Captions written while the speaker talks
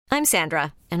I'm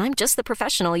Sandra, and I'm just the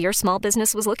professional your small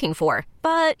business was looking for.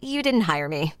 But you didn't hire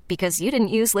me because you didn't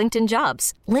use LinkedIn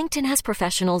Jobs. LinkedIn has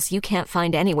professionals you can't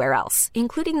find anywhere else,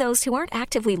 including those who aren't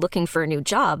actively looking for a new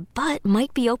job, but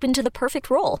might be open to the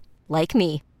perfect role, like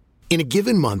me. In a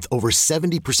given month, over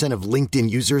 70% of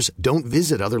LinkedIn users don't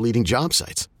visit other leading job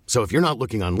sites. So if you're not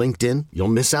looking on LinkedIn, you'll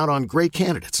miss out on great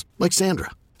candidates like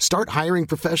Sandra. Start hiring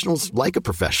professionals like a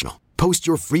professional. Post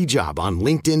your free job on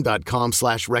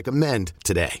linkedin.com/recommend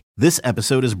today. This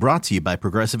episode is brought to you by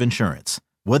Progressive Insurance.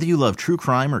 Whether you love true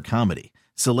crime or comedy,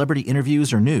 celebrity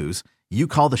interviews or news, you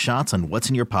call the shots on what's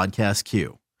in your podcast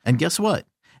queue. And guess what?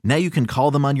 Now you can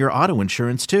call them on your auto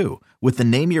insurance too with the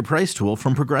Name Your Price tool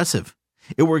from Progressive.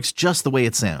 It works just the way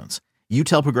it sounds. You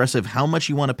tell Progressive how much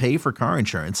you want to pay for car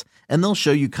insurance, and they'll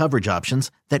show you coverage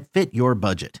options that fit your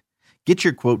budget. Get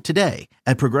your quote today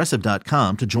at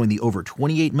Progressive.com to join the over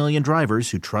 28 million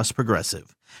drivers who trust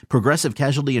Progressive. Progressive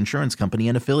Casualty Insurance Company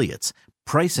and Affiliates.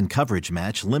 Price and coverage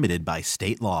match limited by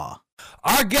state law.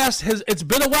 Our guest it's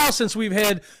been a while since we've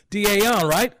had DA on,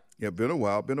 right? Yeah, been a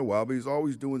while, but he's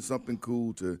always doing something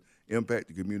cool to impact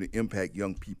the community, impact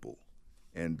young people.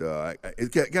 And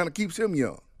it kind of keeps him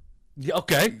young. Yeah,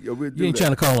 okay. Yeah, you ain't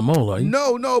trying to call him old, are you?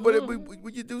 No, but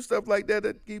when you do stuff like that,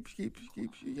 that keeps you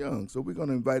young. So we're going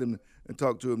to invite him and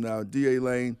talk to him now. D.A.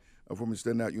 Lane from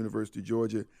Stanford University,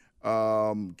 Georgia,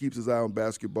 keeps his eye on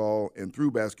basketball, and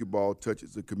through basketball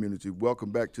touches the community. Welcome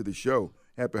back to the show.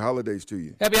 Happy holidays to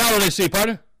you. Happy holidays to you,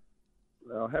 partner.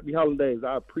 Happy holidays.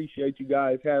 I appreciate you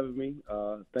guys having me.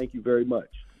 Thank you very much.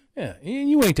 Yeah, and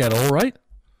you ain't that old, right?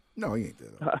 No, he ain't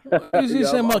that old. He's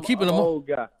saying about keeping him old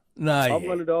guy. Nah, I'm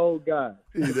one of the old guys.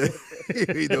 He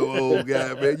ain't no old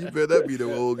guy, man. You better be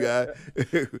the old guy.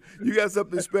 You got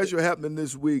something special happening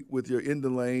this week with your In the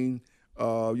Lane.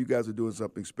 You guys are doing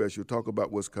something special. Talk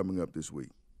about what's coming up this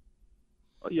week.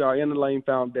 Yeah, our In the Lane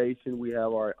Foundation, we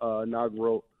have our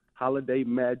inaugural Holiday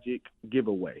Magic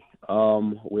giveaway.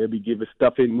 We'll be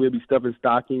stuffing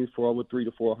stockings for over 300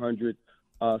 to 400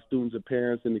 students and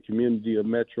parents in the community of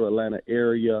Metro Atlanta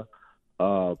area.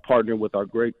 Partnering with our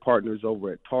great partners over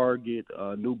at Target,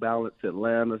 New Balance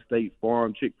Atlanta, State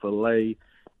Farm, Chick-fil-A,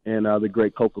 and the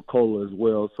great Coca-Cola as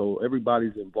well. So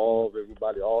everybody's involved.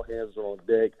 Everybody, all hands are on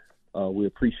deck. We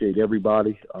appreciate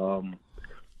everybody.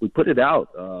 We put it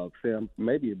out, Sam,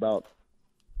 maybe about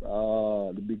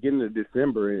the beginning of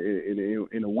December.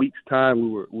 In a week's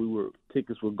time,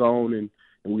 tickets were gone, and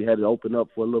we had to open up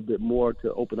for a little bit more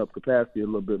to open up capacity a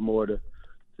little bit more to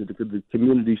the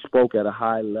community spoke at a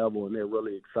high level, and they're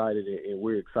really excited, and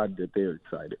we're excited that they're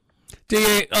excited.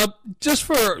 DA, just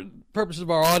for purposes of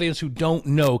our audience who don't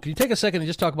know, can you take a second and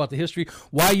just talk about the history,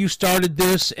 why you started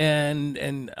this,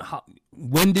 and how,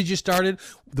 when did you start it,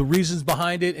 the reasons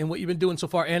behind it, and what you've been doing so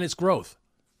far, and its growth?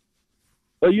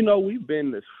 Well,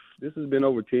 this has been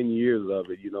over 10 years of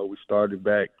it. We started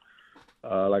back,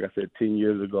 like I said, 10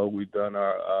 years ago. We've done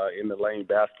our In the Lane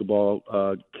basketball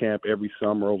camp every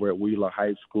summer over at Wheeler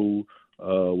High School,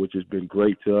 which has been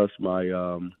great to us. My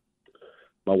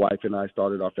wife and I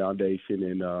started our foundation,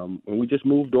 and we just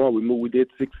moved on. We did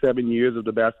 6-7 years of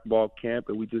the basketball camp,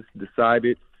 and we just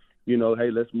decided,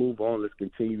 hey, let's move on. Let's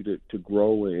continue to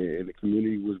grow. And the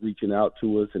community was reaching out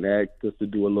to us and asked us to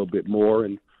do a little bit more,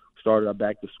 and started our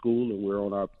back to school, and we're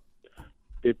on our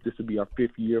this will be our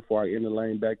 5th year for our In the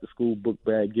Lane back to school book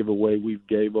bag giveaway. We've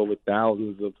gave over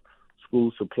thousands of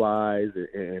school supplies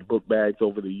and book bags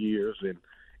over the years,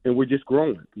 and we're just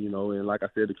growing, and like I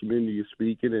said, the community is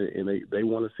speaking, and they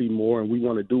want to see more, and we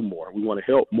want to do more. We want to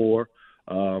help more,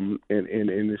 and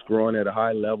it's growing at a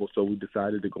high level, so we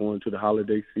decided to go into the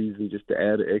holiday season just to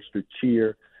add an extra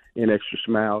cheer and extra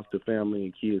smiles to family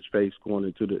and kids' face going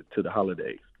into the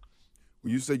holidays.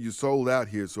 Well, you said you sold out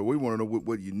here, so we want to know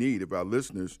what you need. If our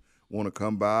listeners want to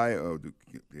come by,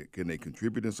 can they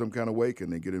contribute in some kind of way?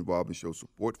 Can they get involved and show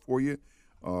support for you?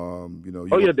 Yeah,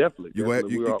 definitely. Go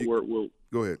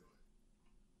ahead.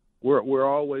 We're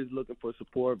always looking for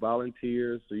support,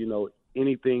 volunteers,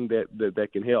 anything that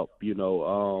can help.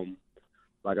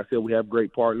 Like I said, we have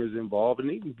great partners involved, and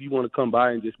even if you want to come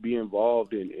by and just be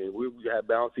involved, and we have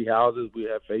bouncy houses, we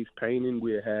have face painting,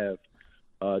 we have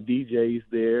DJs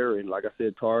there, and like I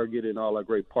said, Target and all our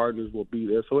great partners will be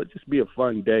there. So it'll just be a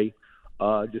fun day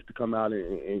just to come out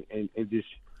and just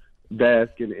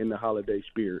bask in the holiday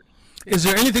spirit. Is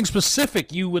there anything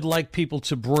specific you would like people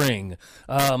to bring?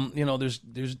 There's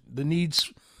the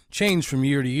needs change from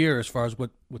year to year as far as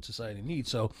what society needs.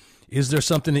 So is there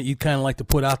something that you'd kind of like to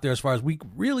put out there as far as we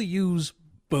really use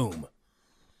boom?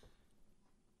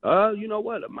 You know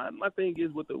what? My thing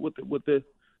is with the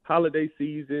holiday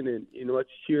season, and much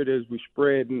cheer as we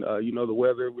spread, and the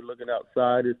weather, we're looking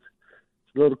outside, it's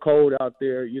a little cold out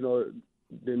there,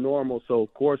 than normal. So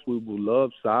of course we will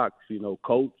love socks,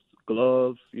 coats,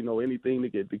 gloves, anything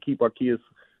to keep our kids,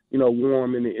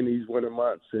 warm in these winter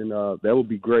months, and that would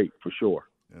be great for sure.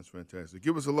 That's fantastic.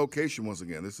 Give us a location once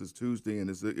again. This is Tuesday, and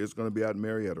it's going to be out in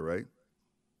Marietta, right?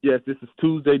 Yes, this is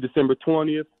Tuesday, December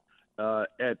 20th,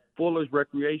 at Fuller's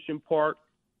Recreation Park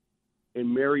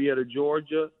in Marietta,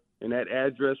 Georgia, and that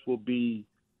address will be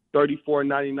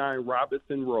 3499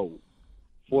 Robinson Road,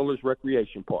 Fuller's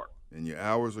Recreation Park. And your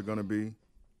hours are going to be?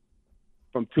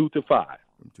 From 2 to 5,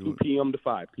 2 p.m. to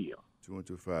 5 p.m. 2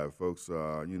 until 5. Folks,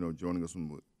 joining us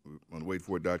on the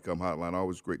waitforit.com hotline.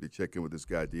 Always great to check in with this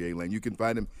guy, D.A. Lane. You can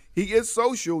find him. He is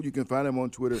social. You can find him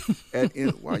on Twitter at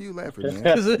Why are you laughing,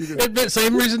 man?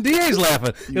 Same reason D.A.'s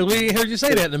laughing, because we ain't heard you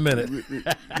say that in a minute.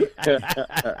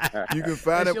 You can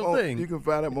find him on. You can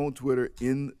find him on Twitter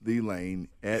in the lane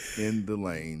at In the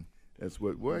Lane. That's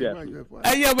what. Yeah,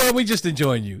 man, we just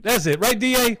enjoying you. That's it, right,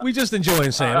 D.A.? We just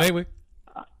enjoying Sam, ain't we?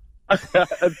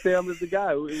 Sam is the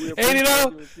guy. We appreciate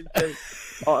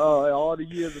all the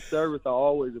years of service. I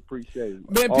always appreciate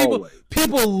it. Man,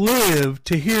 people live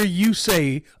to hear you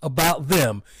say about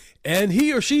them, and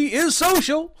he or she is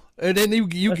social, and then you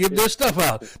give their stuff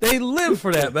out. They live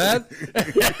for that, man.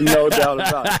 No doubt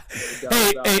about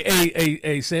it.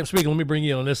 Hey, Sam, speaking, let me bring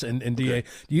you on this, and DA.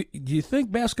 Do you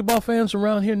think basketball fans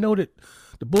around here know that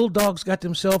the Bulldogs got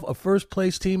themselves a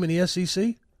first-place team in the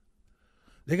SEC?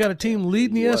 They got a team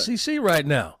leading the SEC right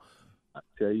now. I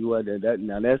tell you what,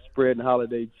 that's spreading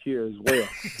holiday cheer as well.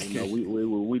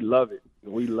 We love it.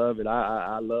 We love it.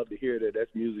 I love to hear that.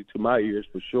 That's music to my ears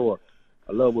for sure.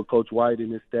 I love what Coach White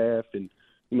and his staff and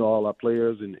all our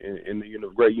players and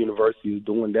the great university is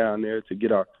doing down there to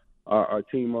get our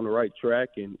team on the right track.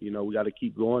 And we got to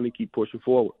keep going and keep pushing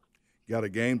forward. Got a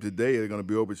game today. They're going to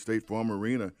be over at State Farm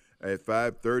Arena at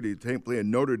 5:30. Playing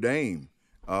Notre Dame.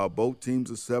 Both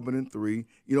teams are 7-3.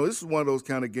 This is one of those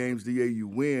kind of games, DA, you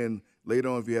win. Later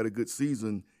on, if you had a good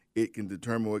season, it can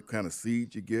determine what kind of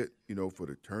seed you get, for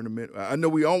the tournament. I know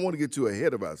we don't want to get too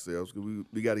ahead of ourselves because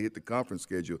we got to hit the conference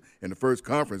schedule, and the first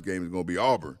conference game is going to be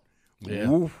Auburn.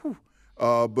 Yeah.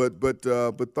 But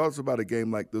thoughts about a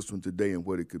game like this one today and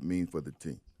what it could mean for the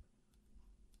team?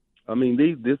 I mean,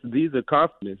 these are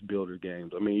confidence builder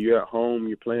games. I mean, you're at home,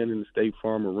 you're playing in the State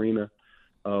Farm Arena.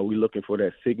 We're looking for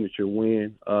that signature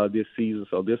win this season,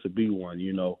 so this will be one.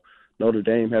 Notre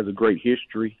Dame has a great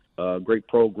history, great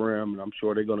program, and I'm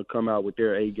sure they're going to come out with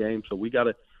their A game. So we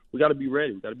gotta be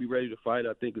ready. We got to be ready to fight.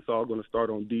 I think it's all going to start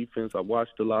on defense. I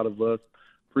watched a lot of us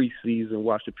preseason,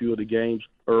 watched a few of the games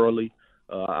early.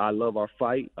 I love our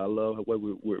fight. I love the way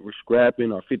we're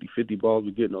scrapping. Our 50-50 balls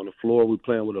we're getting on the floor. We're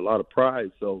playing with a lot of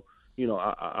pride. So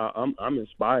I'm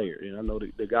inspired, and I know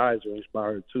the guys are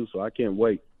inspired too. So I can't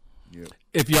wait. Yeah.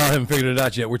 If y'all haven't figured it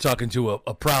out yet, we're talking to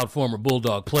a proud former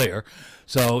Bulldog player.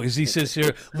 So as he sits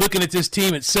here looking at this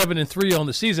team at 7-3 on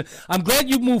the season, I'm glad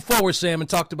you moved forward, Sam, and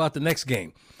talked about the next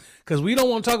game, because we don't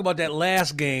want to talk about that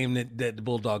last game that the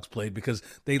Bulldogs played because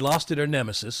they lost to their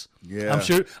nemesis. Yeah,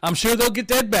 I'm sure they'll get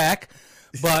that back,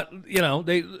 but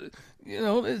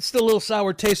it's still a little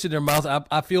sour taste in their mouth.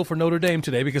 I feel for Notre Dame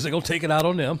today because they're going to take it out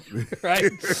on them, right?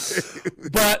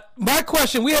 But my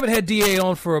question, we haven't had DA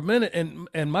on for a minute,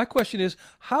 and my question is,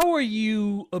 how are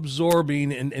you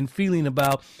absorbing and feeling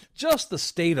about just the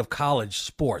state of college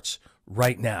sports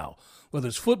right now? Whether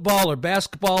it's football or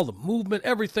basketball, the movement,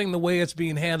 everything, the way it's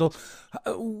being handled.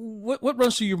 What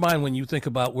runs through your mind when you think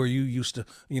about where you used to,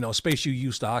 space you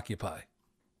used to occupy?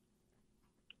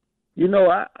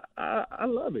 I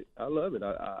love it. I love it.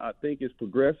 I think it's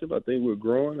progressive. I think we're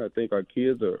growing. I think our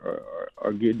kids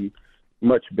are getting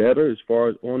much better as far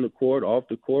as on the court, off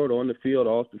the court, on the field,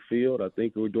 off the field. I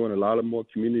think we're doing a lot of more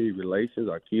community relations.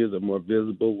 Our kids are more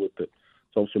visible with the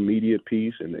social media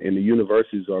piece, and the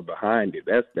universities are behind it.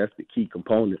 That's the key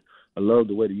component. I love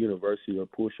the way the universities are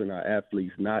pushing our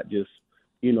athletes, not just,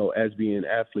 as being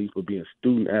athletes, but being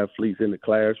student athletes in the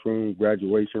classroom.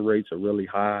 Graduation rates are really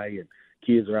high, and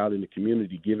kids are out in the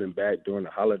community giving back during the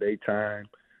holiday time,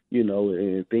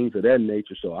 and things of that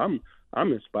nature. So I'm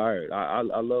inspired. I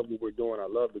love what we're doing. I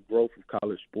love the growth of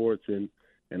college sports, and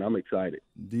I'm excited.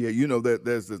 Yeah, that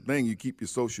there's the thing. You keep your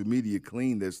social media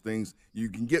clean. There's things you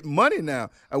can get money now.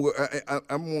 I'm going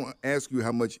to ask you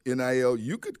how much NIL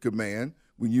you could command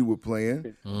when you were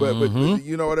playing, but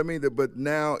you know what I mean. But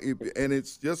now,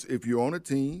 it's just if you're on a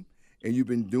team and you've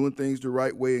been doing things the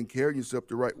right way and carrying yourself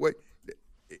the right way,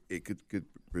 it could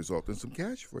result in some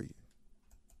cash for you.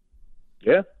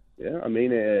 Yeah. I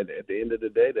mean, at the end of the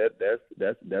day,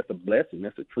 that's a blessing.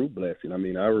 That's a true blessing. I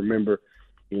mean, I remember,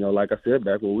 like I said,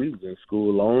 back when we was in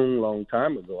school, long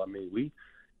time ago. I mean,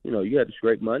 you had to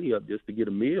scrape money up just to get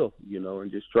a meal,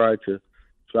 and just try to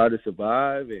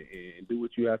survive and do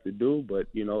what you have to do. But,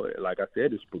 like I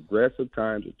said, it's progressive.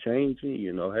 Times are changing.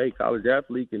 Hey, college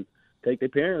athletes can take their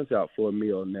parents out for a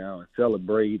meal now and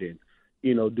celebrate and,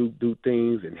 do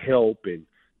things and help. And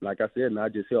like I said,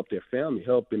 not just help their family,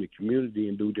 help in the community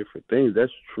and do different things.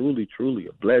 That's truly, truly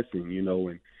a blessing,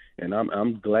 and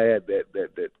I'm glad that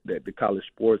the college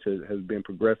sports has been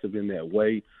progressive in that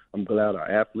way. I'm glad our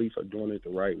athletes are doing it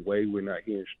the right way. We're not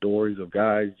hearing stories of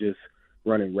guys just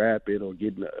running rapid or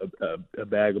getting a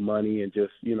bag of money and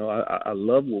just, I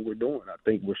love what we're doing. I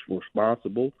think we're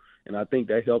responsible, and I think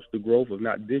that helps the growth of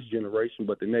not this generation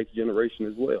but the next generation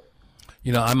as well.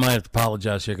 I might have to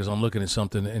apologize here because I'm looking at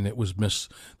something and it was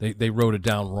they wrote it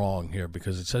down wrong here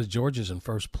because it says Georgia's in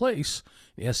first place,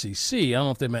 the SEC. I don't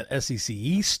know if they meant SEC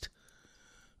East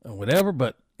or whatever,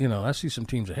 but, I see some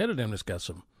teams ahead of them that's got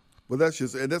some. Well, that's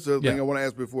the other thing I want to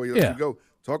ask before you let you go.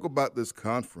 Talk about this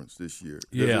conference this year.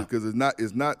 Because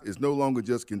it's no longer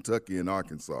just Kentucky and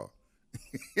Arkansas.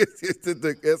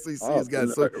 The SEC has got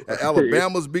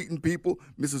Alabama's beating people,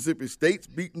 Mississippi State's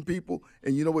beating people,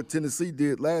 and you know what Tennessee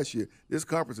did last year? This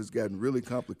conference has gotten really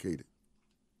complicated.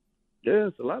 Yeah,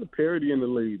 it's a lot of parity in the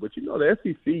league, but the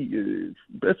SEC,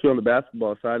 especially on the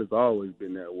basketball side, has always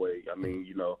been that way. I mean,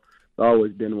 it's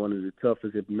always been one of the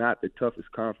toughest, if not the toughest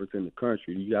conference in the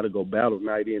country. You got to go battle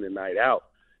night in and night out,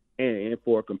 and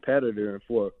for a competitor and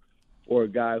for a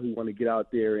guy who want to get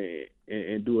out there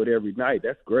and do it every night,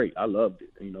 that's great. I loved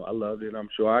it. I loved it. I'm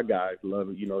sure our guys love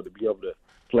it, to be able to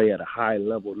play at a high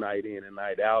level night in and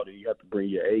night out, and you have to bring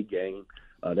your A game.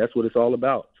 That's what it's all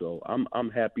about. So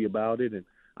I'm happy about it, and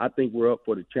I think we're up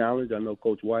for the challenge. I know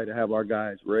Coach White will have our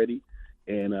guys ready,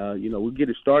 and, we'll get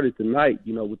it started tonight,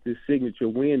 with this signature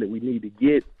win that we need to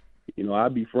get. I'll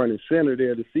be front and center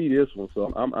there to see this one,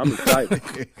 so I'm excited.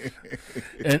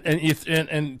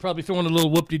 and probably throwing a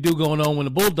little whoop-de-doo going on when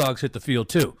the Bulldogs hit the field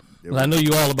too. Well, I know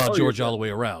you all about Georgia all the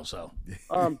way around, so.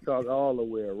 I'm talking all the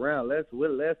way around. Let's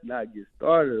not get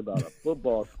started about a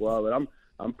football squad, but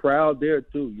I'm proud there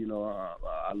too.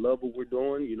 I love what we're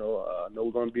doing. I know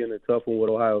we're going to be in a tough one with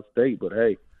Ohio State, but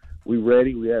hey, we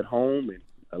ready. We at home, and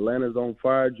Atlanta's on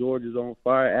fire. Georgia's on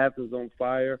fire. Athens on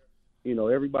fire.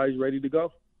 Everybody's ready to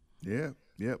go. Yeah,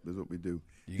 that's what we do.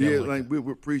 We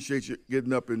appreciate you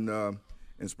getting up and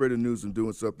spreading news and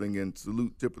doing something, and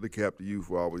tip of the cap to you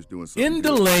for always doing something. In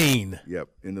the lane. Yep,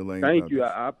 in the lane. Thank you.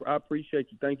 I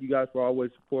appreciate you. Thank you guys for always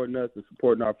supporting us and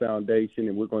supporting our foundation,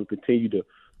 and we're going to continue to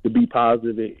be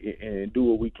positive and do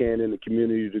what we can in the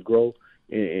community to grow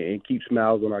and keep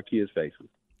smiles on our kids' faces.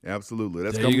 Absolutely.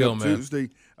 That's coming up Tuesday,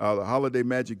 the Holiday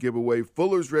Magic Giveaway,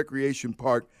 Fuller's Recreation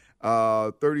Park,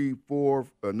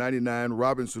 3499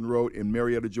 Robinson Road in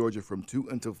Marietta, Georgia, from 2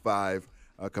 until 5,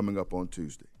 coming up on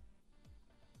Tuesday.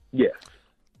 Yes.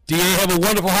 DA, have a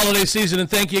wonderful holiday season, and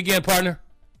thank you again, partner.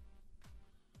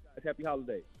 Happy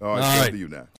holidays. All right. To you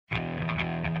now.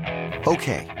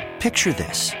 Okay, picture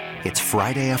this. It's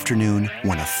Friday afternoon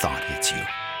when a thought hits you.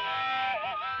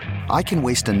 I can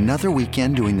waste another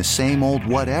weekend doing the same old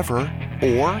whatever,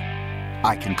 or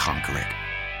I can conquer it.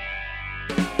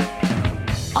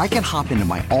 I can hop into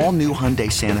my all-new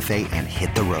Hyundai Santa Fe and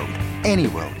hit the road. Any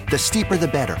road. The steeper, the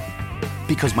better.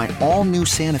 Because my all-new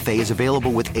Santa Fe is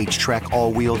available with H-Track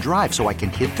all-wheel drive, so I can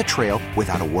hit the trail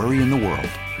without a worry in the world.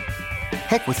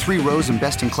 Heck, with 3 rows and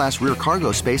best-in-class rear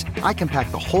cargo space, I can pack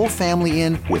the whole family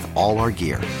in with all our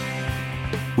gear.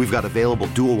 We've got available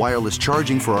dual wireless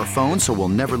charging for our phones, so we'll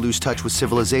never lose touch with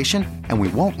civilization, and we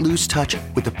won't lose touch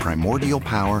with the primordial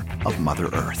power of Mother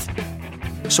Earth.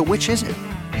 So which is it?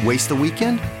 Waste the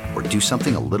weekend or do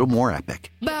something a little more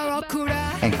epic?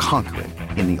 And conquer it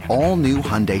in the all-new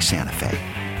Hyundai Santa Fe.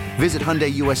 Visit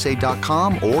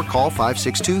HyundaiUSA.com or call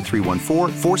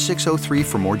 562-314-4603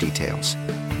 for more details.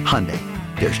 Hyundai,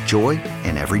 there's joy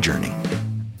in every journey.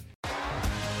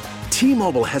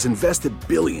 T-Mobile has invested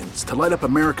billions to light up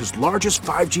America's largest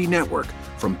 5G network,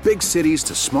 from big cities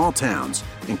to small towns,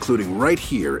 including right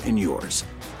here in yours.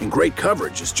 And great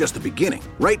coverage is just the beginning.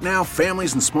 Right now,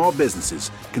 families and small businesses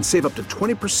can save up to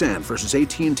 20% versus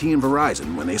AT&T and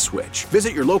Verizon when they switch.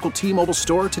 Visit your local T-Mobile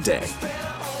store today.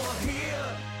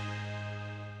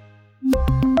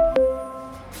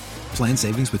 Plan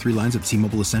savings with 3 lines of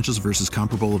T-Mobile Essentials versus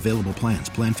comparable available plans.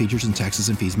 Plan features and taxes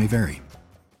and fees may vary.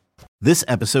 This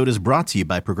episode is brought to you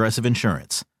by Progressive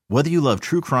Insurance. Whether you love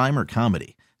true crime or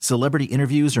comedy, celebrity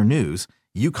interviews or news,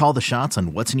 you call the shots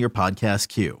on what's in your podcast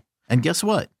queue. And guess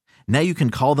what? Now you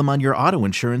can call them on your auto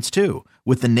insurance too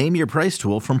with the Name Your Price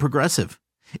tool from Progressive.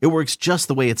 It works just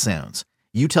the way it sounds.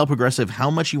 You tell Progressive how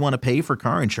much you want to pay for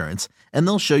car insurance, and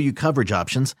they'll show you coverage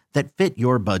options that fit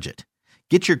your budget.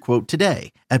 Get your quote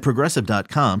today at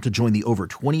Progressive.com to join the over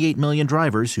 28 million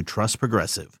drivers who trust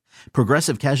Progressive.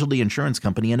 Progressive Casualty Insurance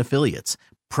Company and Affiliates.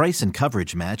 Price and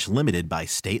coverage match limited by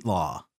state law.